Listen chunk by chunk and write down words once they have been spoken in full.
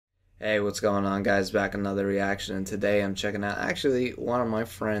Hey, what's going on, guys? Back another reaction, and today I'm checking out actually one of my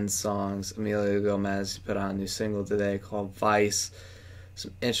friend's songs. Emilio Gomez put out a new single today called Vice.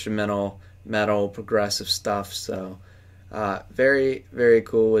 Some instrumental, metal, progressive stuff. So, very, very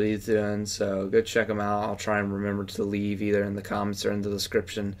cool what he's doing. So, go check him out. I'll try and remember to leave either in the comments or in the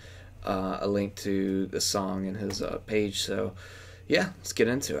description a link to the song and his page. So, yeah, let's get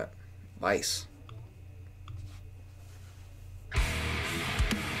into it. Vice.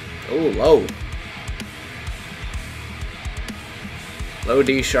 Oh, low. Low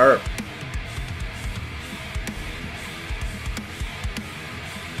D sharp.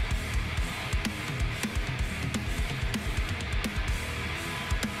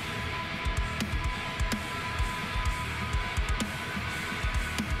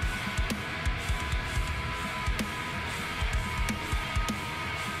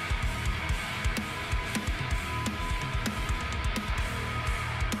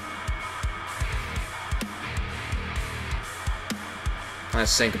 Nice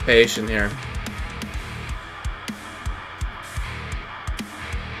syncopation here.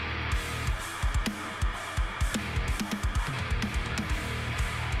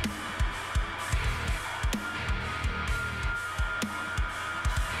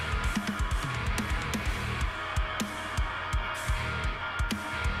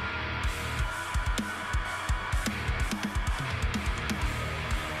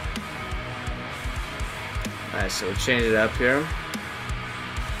 Alright, so we'll change it up here.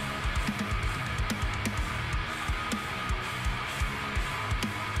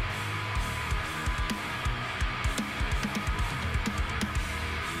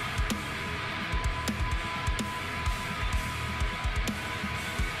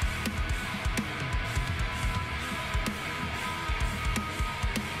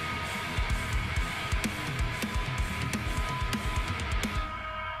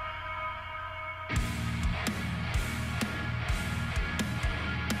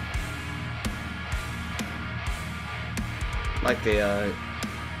 Like the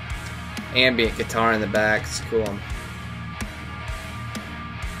ambient guitar in the back, it's cool.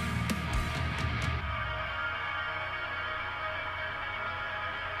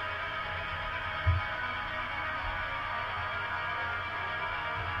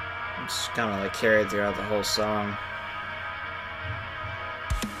 Just kind of like carried throughout the whole song.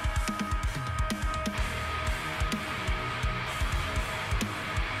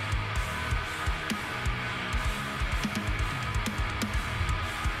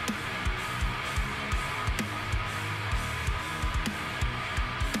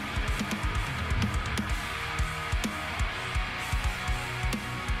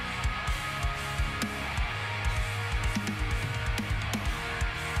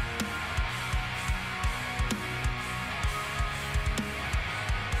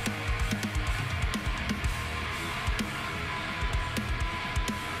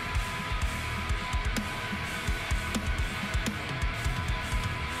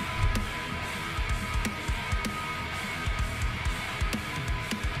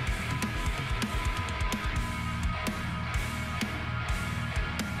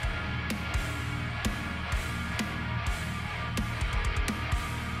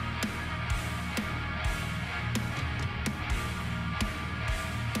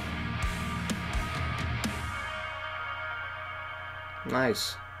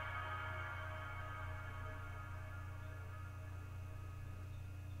 Nice.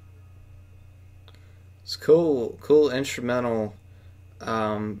 It's cool instrumental,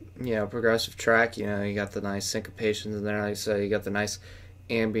 progressive track. You got the nice syncopations in there. Like I said, you got the nice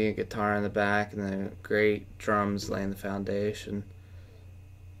ambient guitar in the back, and the great drums laying the foundation.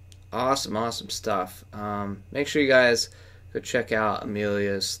 Awesome stuff. Make sure you guys go check out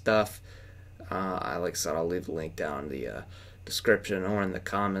Emilio's stuff. Like I said, I'll leave the link down in the description or in the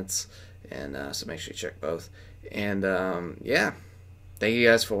comments, and so make sure you check both. And yeah, thank you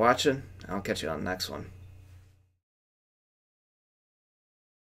guys for watching. I'll catch you on the next one.